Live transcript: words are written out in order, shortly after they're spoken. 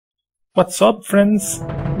What's up, friends?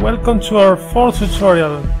 Welcome to our fourth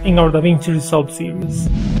tutorial in our DaVinci Resolve series.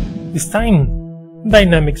 This time,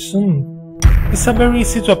 Dynamic Zoom. It's a very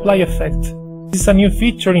easy to apply effect. This is a new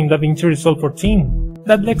feature in DaVinci Resolve 14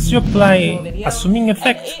 that lets you apply a zooming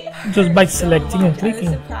effect just by selecting and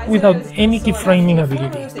clicking without any keyframing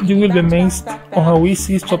ability. You will be amazed on how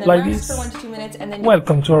easy it is to apply this.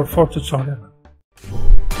 Welcome to our fourth tutorial.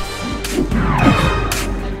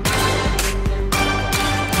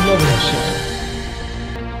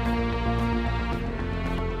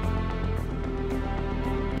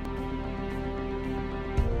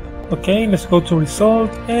 Okay, let's go to Resolve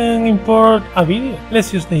and import a video.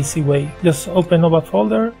 Let's use the easy way. Just open up a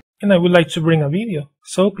folder and I would like to bring a video.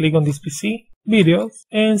 So click on this PC, Videos,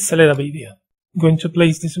 and select a video. I'm going to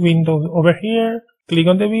place this window over here, click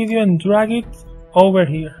on the video and drag it over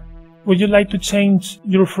here. Would you like to change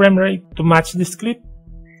your frame rate to match this clip?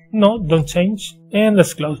 No, don't change. And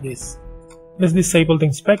let's close this. Let's disable the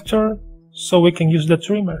inspector so we can use the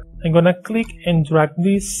trimmer. I'm gonna click and drag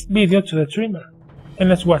this video to the trimmer. And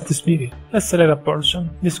let's watch this video. Let's select a portion.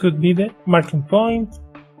 This could be the marking point.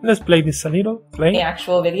 Let's play this a little. Play. The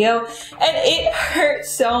actual video, and it hurt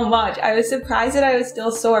so much. I was surprised that I was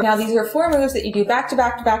still sore. Now these are 4 moves that you do back to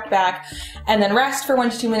back to back to back, and then rest for 1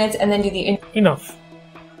 to 2 minutes, and then do the Enough.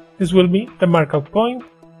 This will be the markout point.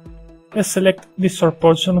 Let's select this short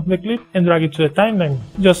portion of the clip and drag it to the timeline.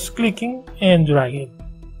 Just clicking and dragging.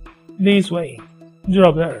 This way.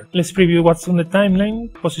 Drop there. Let's preview what's on the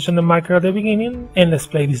timeline, position the marker at the beginning, and let's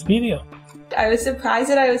play this video. I was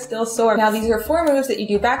surprised that I was still sore. Now these are 4 moves that you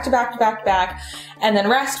do back to back to back to back, and then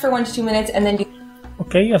rest for 1 to 2 minutes, and then do...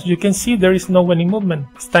 Okay, as you can see, there is no any movement.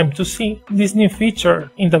 It's time to see this new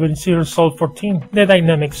feature in DaVinci Resolve 14, the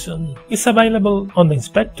Dynamic Zoom. It's available on the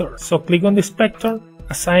inspector, so click on the inspector.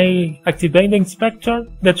 As I activate the inspector,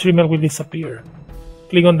 the trimmer will disappear.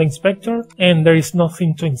 Click on the inspector, and there is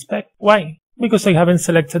nothing to inspect. Why? Because I haven't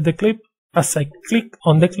selected the clip. As I click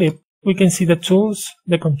on the clip, we can see the tools,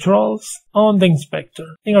 the controls on the inspector.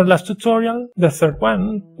 In our last tutorial, the third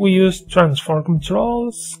one, we used transform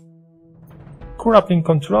controls, cropping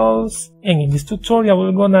controls, and in this tutorial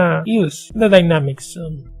we're gonna use the dynamic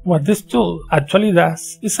zoom. What this tool actually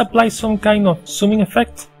does is apply some kind of zooming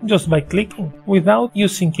effect just by clicking without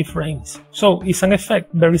using keyframes. So it's an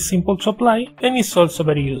effect very simple to apply and it's also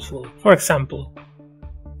very useful. For example,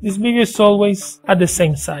 this video is always at the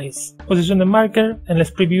same size. Position the marker and let's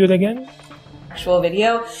preview it again. Actual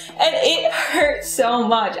video, and it hurt so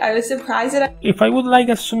much. I was surprised that If I would like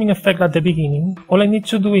a zooming effect at the beginning, all I need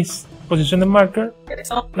to do is position the marker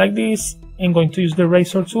like this. I'm going to use the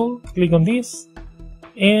razor tool, click on this,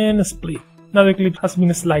 and split. Now the clip has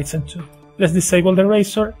been sliced in two. Let's disable the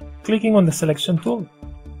razor, clicking on the selection tool.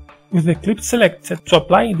 With the clip selected to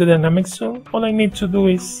apply the dynamic zoom, all I need to do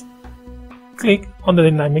is click on the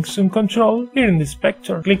dynamic zoom control here in the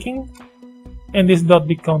inspector, clicking, and this dot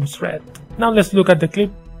becomes red. Now let's look at the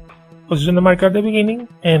clip. Position the marker at the beginning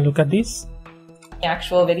and look at this. the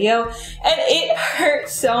actual video, and it hurt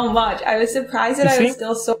so much. I was surprised that I was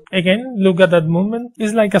still so... Again, look at that movement.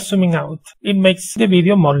 It's like a zooming out. It makes the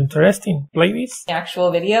video more interesting. Play this. The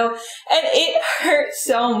actual video, and it hurt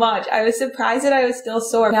so much. I was surprised that I was still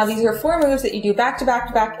sore. Now these are 4 moves that you do back to back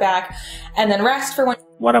to back to back, and then rest for 1.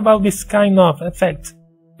 What about this kind of effect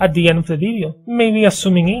at the end of the video? Maybe a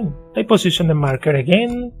zooming in. I position the marker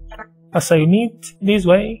again, as I need, this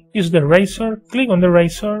way. Use the razor, click on the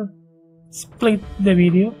razor, split the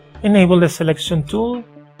video, enable the selection tool,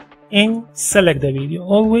 and select the video.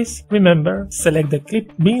 Always remember, select the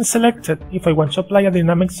clip being selected. If I want to apply a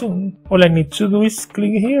dynamic zoom, all I need to do is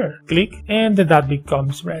click here, click, and the dot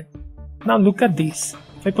becomes red. Now look at this.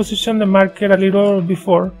 If I position the marker a little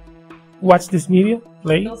before, watch this video,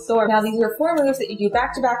 play. Now these are 4 moves that you do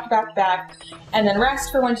back to back to back to back, and then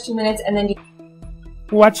rest for 1 to 2 minutes, and then you...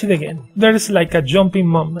 Watch it again. There is like a jumping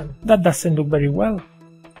moment. That doesn't look very well.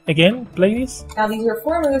 Again, play this. Now these are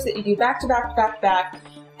 4 moves that you do back to back to back to back,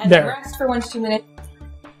 and then rest for 1 to 2 minutes.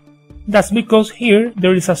 That's because here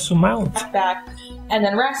there is a zoom out. Back, and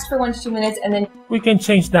then rest for 1 to 2 minutes, and then we can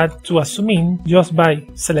change that to a zoom in just by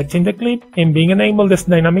selecting the clip and being enabled this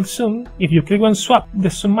dynamic zoom. If you click on swap, the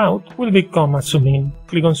zoom out will become a zoom in.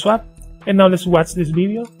 Click on swap, and now let's watch this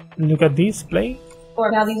video. Look at this, play.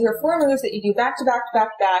 Now these are 4 moves that you do back to back to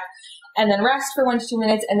back to back, and then rest for 1 to 2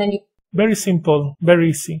 minutes, and then you... Very simple, very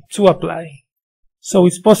easy to apply. So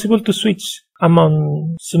it's possible to switch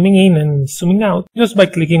among zooming in and zooming out just by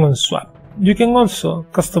clicking on swap. You can also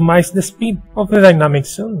customize the speed of the dynamic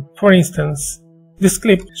zoom. For instance, this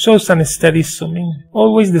clip shows an steady zooming,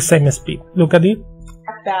 always the same speed. Look at it.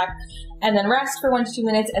 Back, and then rest for 1 to 2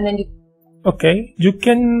 minutes, and then you... Okay, you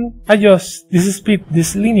can adjust this speed,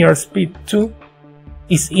 this linear speed to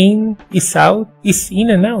is in, is out, is in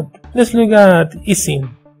and out. Let's look at is in.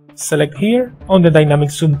 Select here on the dynamic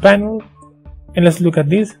zoom panel, and let's look at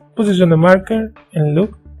this. Position the marker and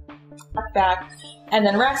look. Back, and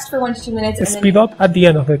then rest for 1 to 2 minutes. And speed up at the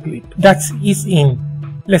end of the clip. That's is in.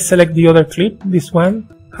 Let's select the other clip. This one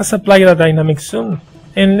has applied a dynamic zoom.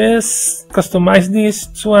 And let's customize this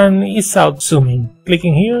to an is out zooming.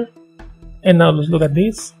 Clicking here. And now let's look at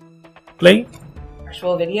this. Play.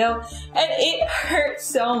 Actual video, and it hurt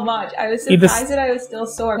so much. I was surprised that I was still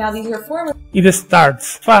sore. Now these are formulas. It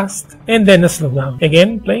starts fast and then slow down.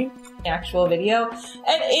 Again, play. Actual video,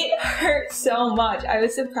 and it hurt so much. I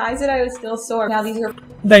was surprised that I was still sore. Now these are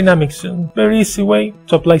dynamic zoom. Very easy way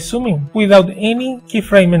to apply zooming without any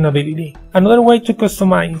keyframing ability. Another way to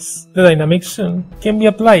customize the dynamic zoom can be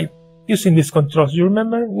applied using these controls. You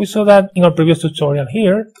remember we saw that in our previous tutorial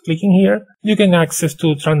here. Clicking here, you can access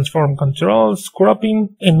to transform controls, cropping,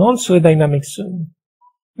 and also a dynamic zoom.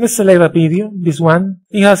 Let's select a video, this one.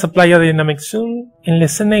 It has applied a dynamic zoom, and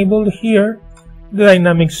let's enable here the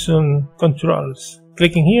dynamic zoom controls.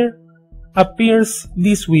 Clicking here, appears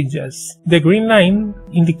these widgets. The green line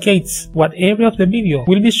indicates what area of the video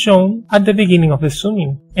will be shown at the beginning of the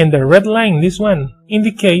zooming, and the red line, this one,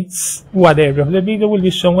 indicates what area of the video will be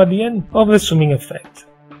shown at the end of the zooming effect.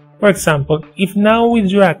 For example, if now we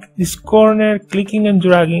drag this corner, clicking and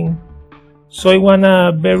dragging, so I want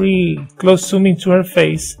a very close zooming to her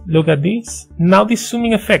face, look at this. Now this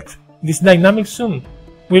zooming effect, this dynamic zoom,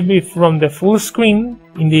 will be from the full screen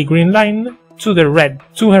in the green line to the red,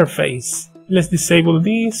 to her face. Let's disable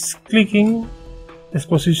this, clicking, let's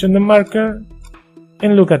position the marker,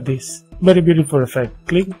 and look at this. Very beautiful effect.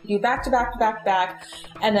 Click. You back to back to back to back,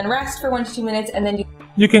 and then rest for 1 to 2 minutes, and then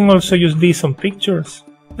you can also use this on pictures.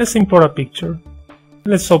 Let's import a picture.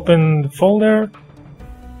 Let's open the folder,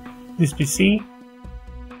 this PC,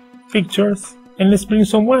 pictures, and let's bring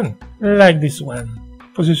someone, like this one.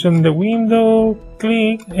 Position the window,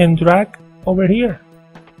 click, and drag over here.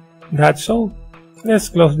 That's all. Let's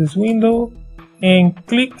close this window and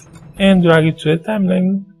click and drag it to the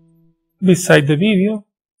timeline beside the video,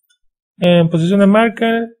 and position the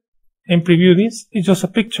marker and preview this. It's just a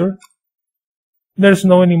picture. There's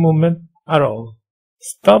no any movement at all.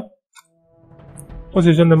 Stop,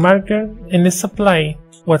 position the marker, and let's apply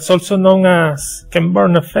what's also known as can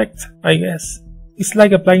burn effect, I guess. It's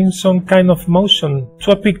like applying some kind of motion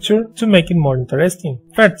to a picture to make it more interesting.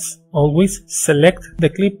 First, always select the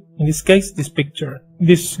clip, in this case this picture.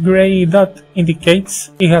 This gray dot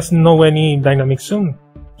indicates it has no any dynamic zoom.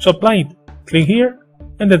 So apply it. Click here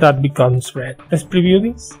and the dot becomes red. Let's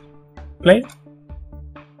preview this. Play.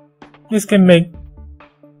 This can make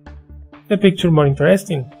the picture more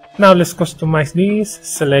interesting. Now let's customize this.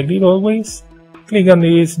 Select it always. Click on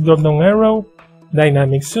this drop down arrow.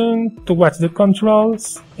 Dynamic zoom to watch the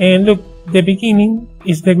controls, and look, the beginning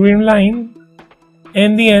is the green line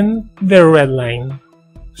and the end the red line.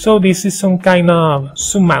 So this is some kind of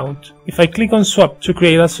zoom out. If I click on swap to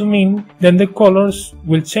create a zoom in, then the colors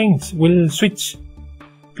will change, will switch.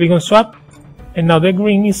 Click on swap, and now the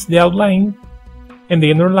green is the outline and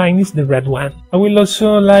the inner line is the red one. I will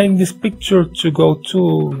also like this picture to go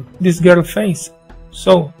to this girl face.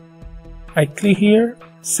 So I click here,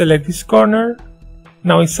 select this corner.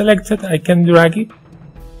 Now it's selected, I can drag it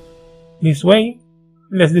this way.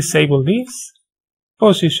 Let's disable this,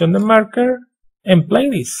 position the marker, and play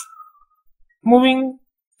this. Moving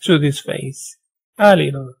to this face a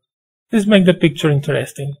little. This makes the picture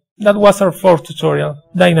interesting. That was our fourth tutorial,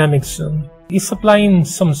 dynamic zoom. It's applying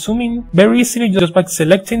some zooming very easily just by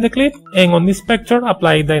selecting the clip, and on this vector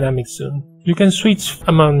apply dynamic zoom. You can switch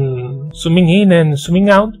among zooming in and zooming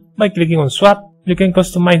out by clicking on swap. You can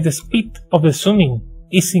customize the speed of the zooming,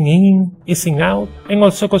 easing in, easing out, and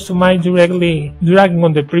also customize directly dragging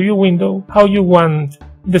on the preview window how you want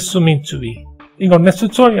the zooming to be. In our next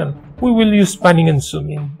tutorial, we will use panning and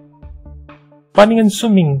zooming. Panning and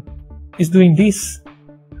zooming is doing this,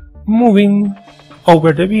 moving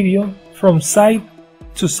over the video from side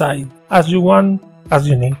to side, as you want, as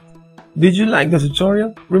you need. Did you like the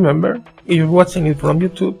tutorial? Remember, if you're watching it from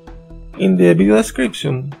YouTube, in the video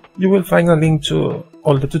description, you will find a link to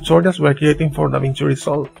all the tutorials we are creating for DaVinci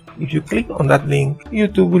Resolve. If you click on that link,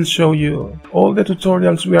 YouTube will show you all the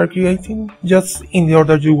tutorials we are creating, just in the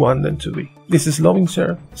order you want them to be. This is Loving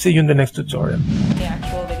Sir. See you in the next tutorial. The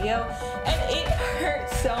actual video, and it hurt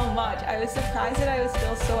so much. I was surprised that I was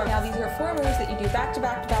still sore. Now these are 4 moves that you do back to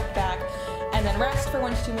back to back to back, and then rest for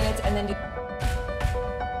 1 to 2 minutes, and then do